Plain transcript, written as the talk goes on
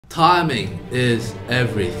Timing is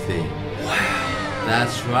everything. Wow.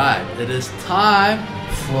 That's right. It is time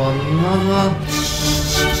for another...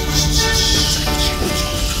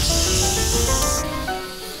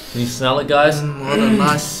 Can you smell it, guys? What a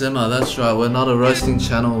nice simmer. That's right. We're not a roasting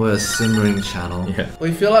channel, we're a simmering channel. Yeah.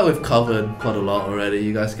 We feel like we've covered quite a lot already.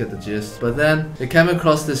 You guys get the gist. But then it came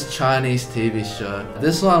across this Chinese TV show.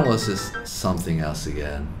 This one was just something else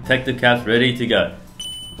again. Detective Cap's ready to go.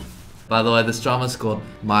 By the way, this drama is called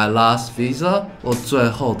My Last Visa or 最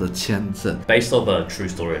后的签证. Based off a true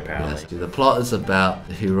story, apparently. Yes. The plot is about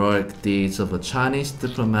the heroic deeds of a Chinese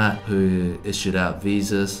diplomat who issued out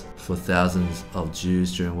visas for thousands of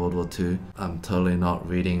Jews during World War II. I'm totally not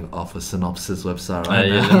reading off a synopsis website right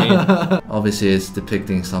now. Obviously, it's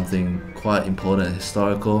depicting something quite important and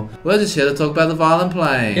historical. We're just here to talk about the violin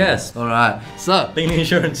playing. Yes. Alright, so... Cleaning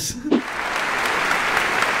insurance.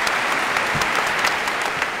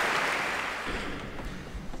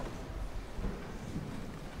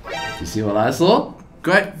 You see what I saw?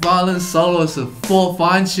 Great violin soloists and 4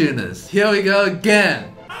 fine tuners. Here we go again.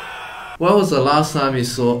 When was the last time you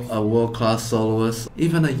saw a world-class soloist,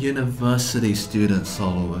 even a university student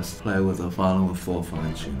soloist, play with a violin with 4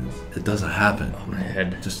 fine tuners? It doesn't happen. Oh, my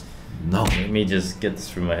head. Just no. Let me just get this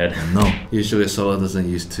through my head. No. Usually a solo doesn't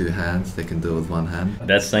use 2 hands. They can do it with 1 hand.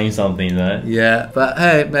 That's saying something, though. Yeah, but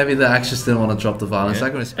hey, maybe the actress didn't want to drop the violin, so I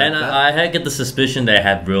can respect and that. I get the suspicion they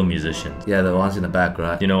have real musicians. Yeah, the ones in the back,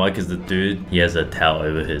 right? You know why? Because the dude, he has a towel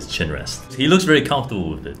over his chin rest. He looks very comfortable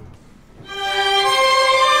with it.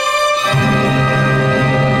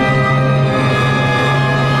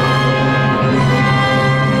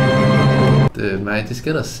 Dude, mate, just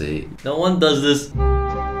get a seat. No one does this.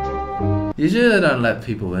 Usually they don't let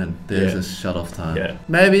people in. There's Yeah. a shut-off time. Yeah.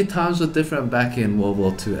 Maybe times were different back in World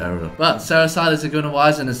War II era. But Sarah Side is a good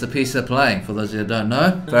wise and it's the piece they're playing. For those of you who don't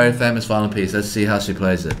know, very famous violin piece. Let's see how she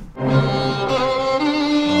plays it. Holy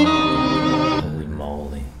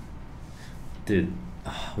moly. Dude,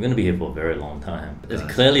 we're gonna be here for a very long time. It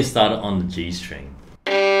clearly started on the G string.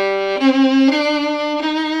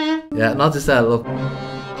 Yeah, not just that, look.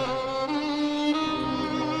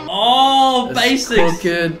 Oh, It's basics!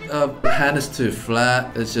 crooked, hand is too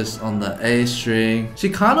flat, it's just on the A string. She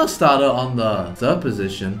kind of started on the 3rd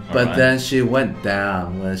position, but Alright. then she went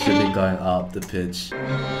down when she should be going up the pitch.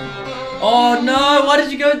 Oh no, why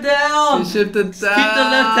did you go down? She shifted down! Keep the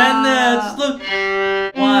left hand there, just look.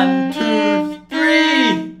 1, 2,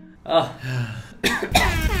 3! Oh.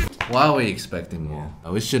 Why are we expecting more?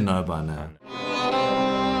 We should know by now.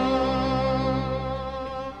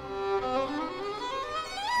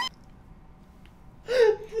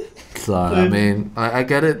 So, I mean, I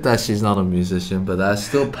get it that she's not a musician, but that's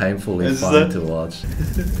still painfully fun to watch.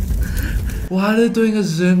 Why are they doing a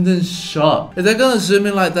zoomed in shot? If they're gonna zoom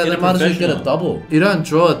in like that, they might as well get a double. You don't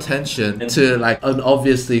draw attention to like an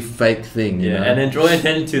obviously fake thing, you know? And then draw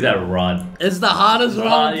attention to that run. It's the hardest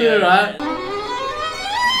run too, right?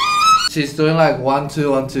 She's doing like 1, 2,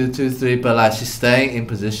 1, 2, 2, 3, but like she's staying in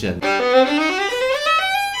position.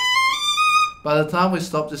 By the time we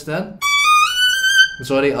stop just then, it's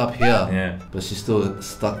already up here. Yeah. But she's still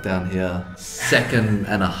stuck down here. 2.5 Just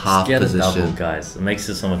get position. a double, guys. It makes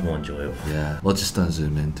it so much more enjoyable. Yeah. Or just don't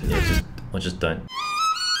zoom in too. Or just don't.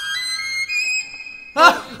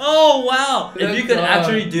 Oh wow! If you could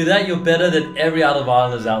actually do that, you're better than every other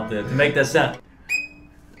violinist out there to make that sound.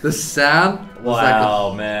 The sound was Wow,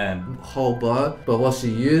 like man. a whole bow, but what she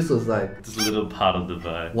used was like Just a little part of the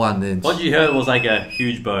bow. 1 inch. What you heard was like a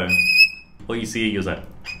huge bow. What you see, was like.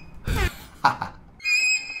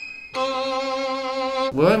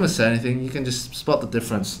 We won't even say anything, you can just spot the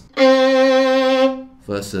difference.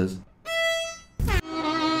 Versus.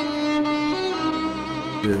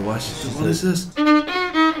 Dude, what is this?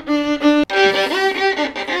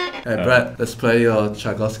 Hey Brett, let's play your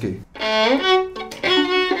Tchaikovsky.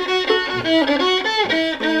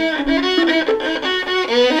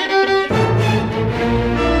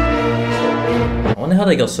 I wonder how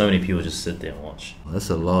they got so many people just sit there and watch. That's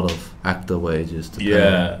a lot of actor wages to pay.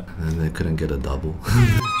 Yeah. And they couldn't get a double.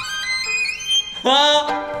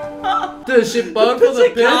 Dude, she bowed for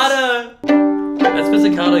the pitch. That's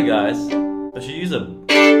pizzicato, guys. I should use a...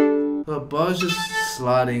 Her bow's just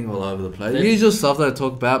sliding all over the place. The usual stuff that I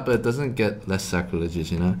talk about, but it doesn't get less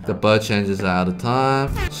sacrilegious, you know? The bow changes out of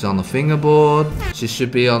time. She's on the fingerboard. She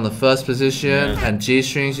should be on the 1st position. And G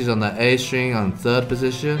string, she's on the A string on 3rd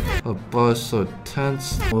position. Her bow's so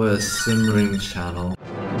tense. We're a simmering channel.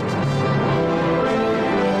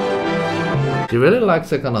 She really likes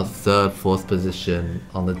the kind of 3rd, 4th position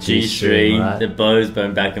on the G string, right? The bow's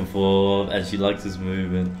going back and forth, and she likes this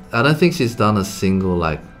movement. I don't think she's done a single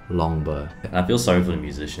like long bow. I feel sorry for the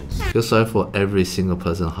musicians. Feel sorry for every single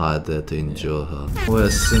person hired there to endure her. We're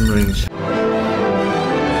a simmering.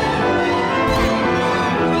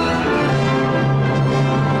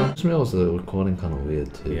 Was the recording kind of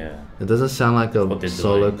weird too. Yeah. It doesn't sound like a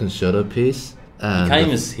solo concerto piece. And you can't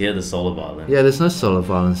even hear the solo violin. Yeah, there's no solo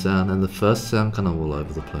violin sound, and the first sound kind of all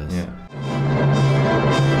over the place. Yeah.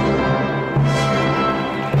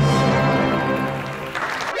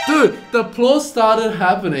 Dude, the applause started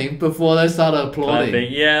happening before they started applauding.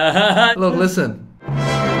 Clapping, yeah. Look, listen.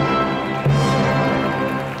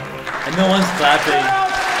 And no one's clapping.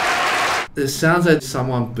 It sounds like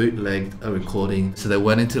someone bootlegged a recording, so they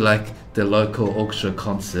went into like the local orchestra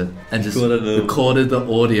concert and just recorded the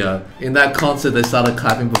audio. In that concert, they started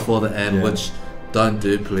clapping before the end, which don't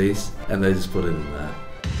do, please, and they just put it in that.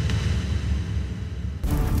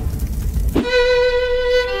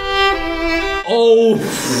 Oh!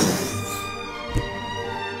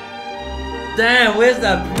 Damn, where's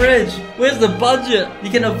that bridge? Where's the budget?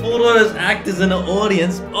 You can afford all those actors in the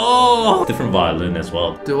audience. Oh! Different violin as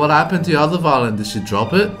well. Dude, what happened to your other violin? Did she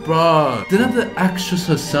drop it? Bro, didn't the actress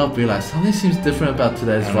herself be like, something seems different about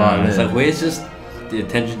today's violin? It's like, where's just the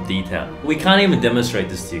attention to detail? We can't even demonstrate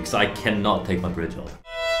this to you because I cannot take my bridge off.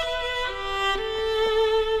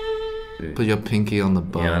 Put your pinky on the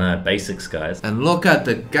bow. Yeah, I know, basics, guys. And look at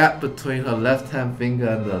the gap between her left-hand finger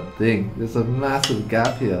and the thing. There's a massive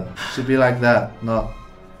gap here. Should be like that, not...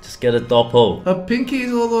 Just get a doppel. Her pinky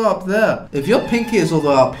is all the way up there. If your pinky is all the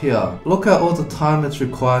way up here, look at all the time it's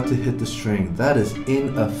required to hit the string. That is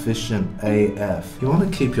inefficient AF. You want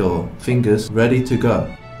to keep your fingers ready to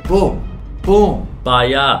go. Boom, boom.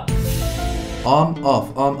 Baya. On,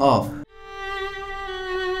 off, on, off.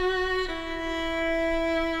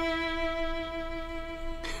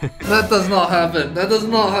 That does not happen. That does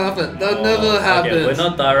not happen. That never happens. Okay, we're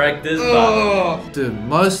not directors, but... Dude,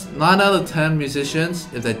 most 9 out of 10 musicians,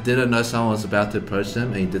 if they didn't know someone was about to approach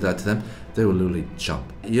them and you did that to them, they would literally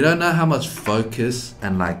jump. You don't know how much focus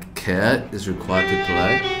and like care is required to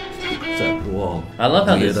play. So, whoa. I love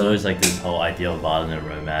how there's always like this whole idea of violin and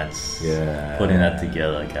romance. Yeah. Putting that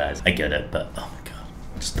together, guys. I get it, but oh my god.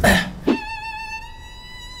 Just...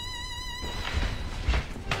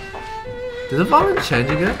 Did the violin change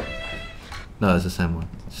again? No, it's the same one.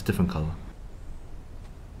 It's a different color.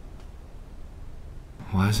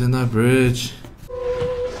 Why is there no bridge?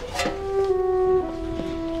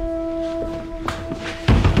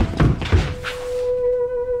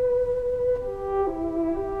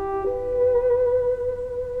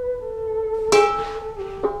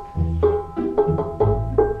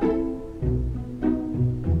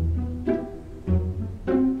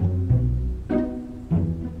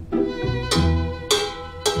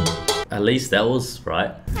 At least that was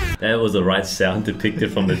right. That was the right sound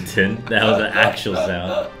depicted from the tin. That was the actual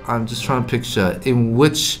sound. I'm just trying to picture, in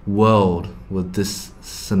which world would this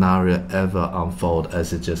scenario ever unfold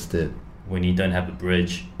as it just did? When you don't have a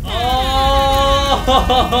bridge. Oh!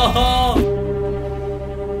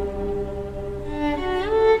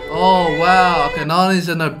 Oh wow, okay, not only is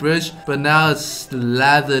there no bridge, but now it's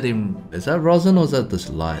lathered in... Is that rosin or is that this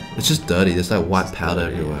light? It's just dirty, there's like white powder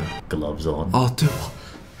everywhere. Gloves on. Oh dude,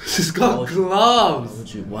 she's got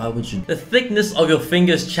gloves! Why would you? The thickness of your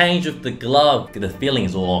fingers change with the glove. The feeling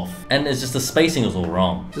is all off. And it's just the spacing is all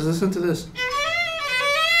wrong. Just listen to this.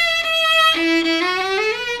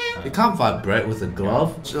 You can't vibrate with a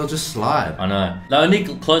glove, it'll just slide. I know. The only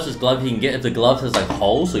closest glove you can get if the glove has like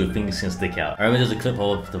holes so your fingers can stick out. I remember there's a clip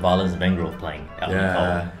of the violins of Bengrove playing out in the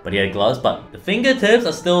cold. But he had gloves, but the fingertips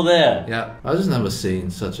are still there. Yeah, I've just never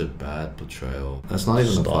seen such a bad portrayal. That's not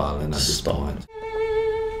even a violin at this point.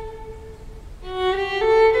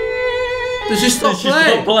 Did she stop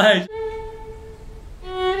playing?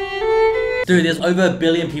 Dude, there's over 1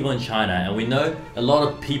 billion people in China, and we know a lot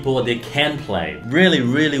of people that can play really,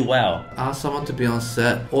 really well. Ask someone to be on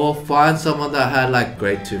set, or find someone that had like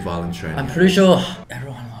grade 2 violin training. I'm pretty sure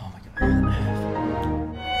everyone. Oh my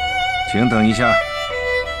god. 请等一下。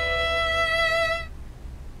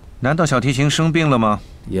难道小提琴生病了吗？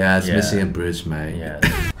 Yeah, it's missing a bridge, mate. Yeah.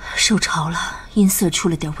 受潮了，音色出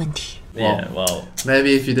了点问题。 Yeah, well,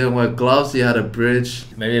 maybe if you didn't wear gloves, you had a bridge.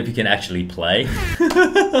 Maybe if you can actually play.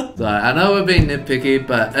 So, I know we're being nitpicky,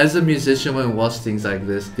 but as a musician, when we watch things like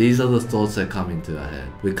this, these are the thoughts that come into our head.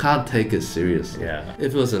 We can't take it seriously. Yeah.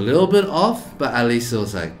 If it was a little bit off, but at least it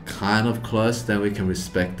was like kind of close, then we can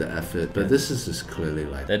respect the effort. But this is just clearly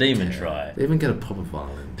like... They didn't even try. They even get a proper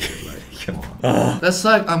violin. Like, come on. That's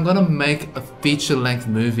like I'm gonna make a feature-length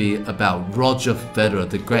movie about Roger Federer,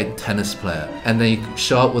 the great tennis player, and then you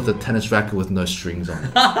show up with a tennis racket with no strings on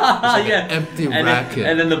it. Like yeah. an empty and racket. Then,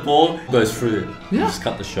 and then the ball goes through it. Yeah. You just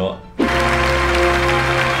cut the shot.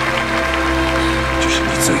 这是你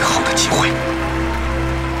最后的机会。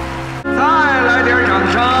再来点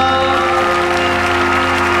掌声。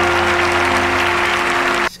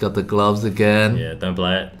 She's got the gloves again. Yeah, don't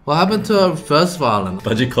play it. What happened to her first violin?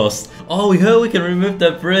 Budget costs. Oh, we heard we can remove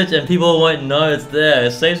that bridge and people won't know it's there.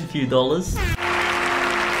 It saves a few dollars.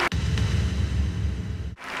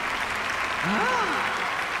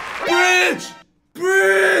 Bridge!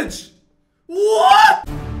 Bridge! What?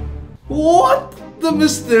 What? The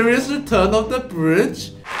mysterious return of the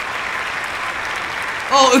bridge?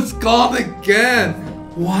 Oh, it's gone again!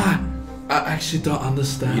 Why? I actually don't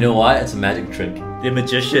understand. You know why? It's a magic trick. They're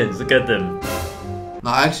magicians. Look at them. No,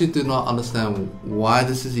 I actually do not understand why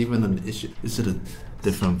this is even an issue. Is it a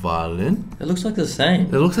different violin? It looks like the same.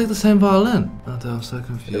 It looks like the same violin. Oh, I'm so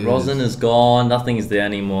confused. The rosin is gone. Nothing is there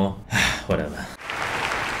anymore. Whatever.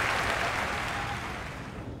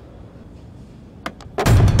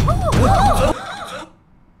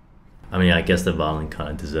 I mean, I guess the violin kind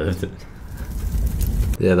of deserved it.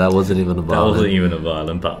 Yeah, that wasn't even a That violin. wasn't even a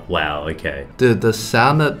violin, but wow, okay. Dude, the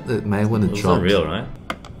sound that it made when it It's dropped. not real, right?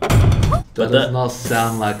 That does not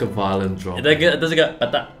sound like a violin drop. It doesn't go,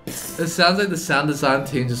 but that. It sounds like the sound design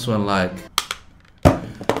team just went like...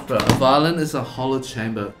 Bro, a violin is a hollow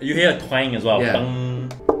chamber. You hear a twang as well. Yeah. Bang.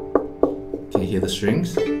 Can you hear the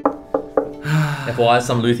strings? FYI,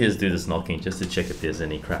 some luthiers do this knocking just to check if there's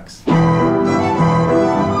any cracks.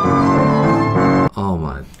 Oh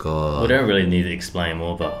my We god. don't really need to explain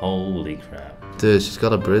more, but holy crap. Dude, she's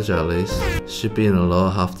got a bridge at least. Should be in the lower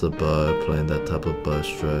half of the bow, playing that type of bow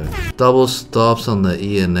stroke. Double stops on the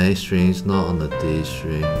E and A strings, not on the D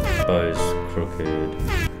string. Bow's crooked.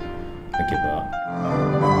 I give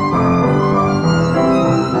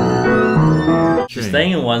up. She's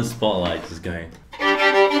staying in one spotlight, just going.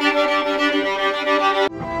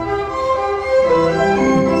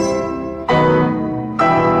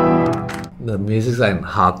 The music's like in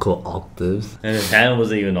hardcore octaves. And his hand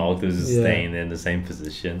wasn't even octaves, just Yeah. staying there in the same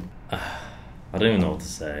position. I don't even know what to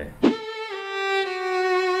say.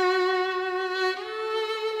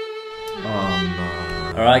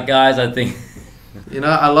 Oh no. Alright guys, I think... You know,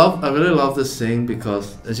 I really love this scene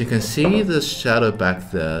because as you can see the shadow back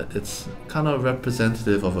there, it's kind of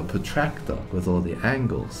representative of a protractor with all the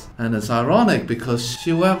angles. And it's ironic because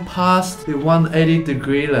she went past the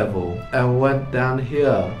 180-degree level and went down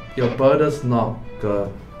here. Your bow does not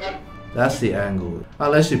go. That's the angle.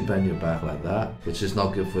 Unless you bend your back like that, which is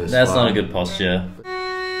not good for your That's spine. not a good posture.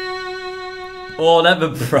 Oh, that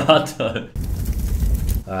vibrato.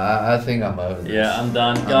 I think I'm over this. Yeah, I'm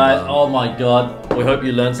done. Guys, oh my god. We hope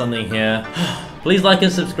you learned something here. Please like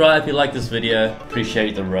and subscribe if you like this video.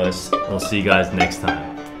 Appreciate the roast. We'll see you guys next time.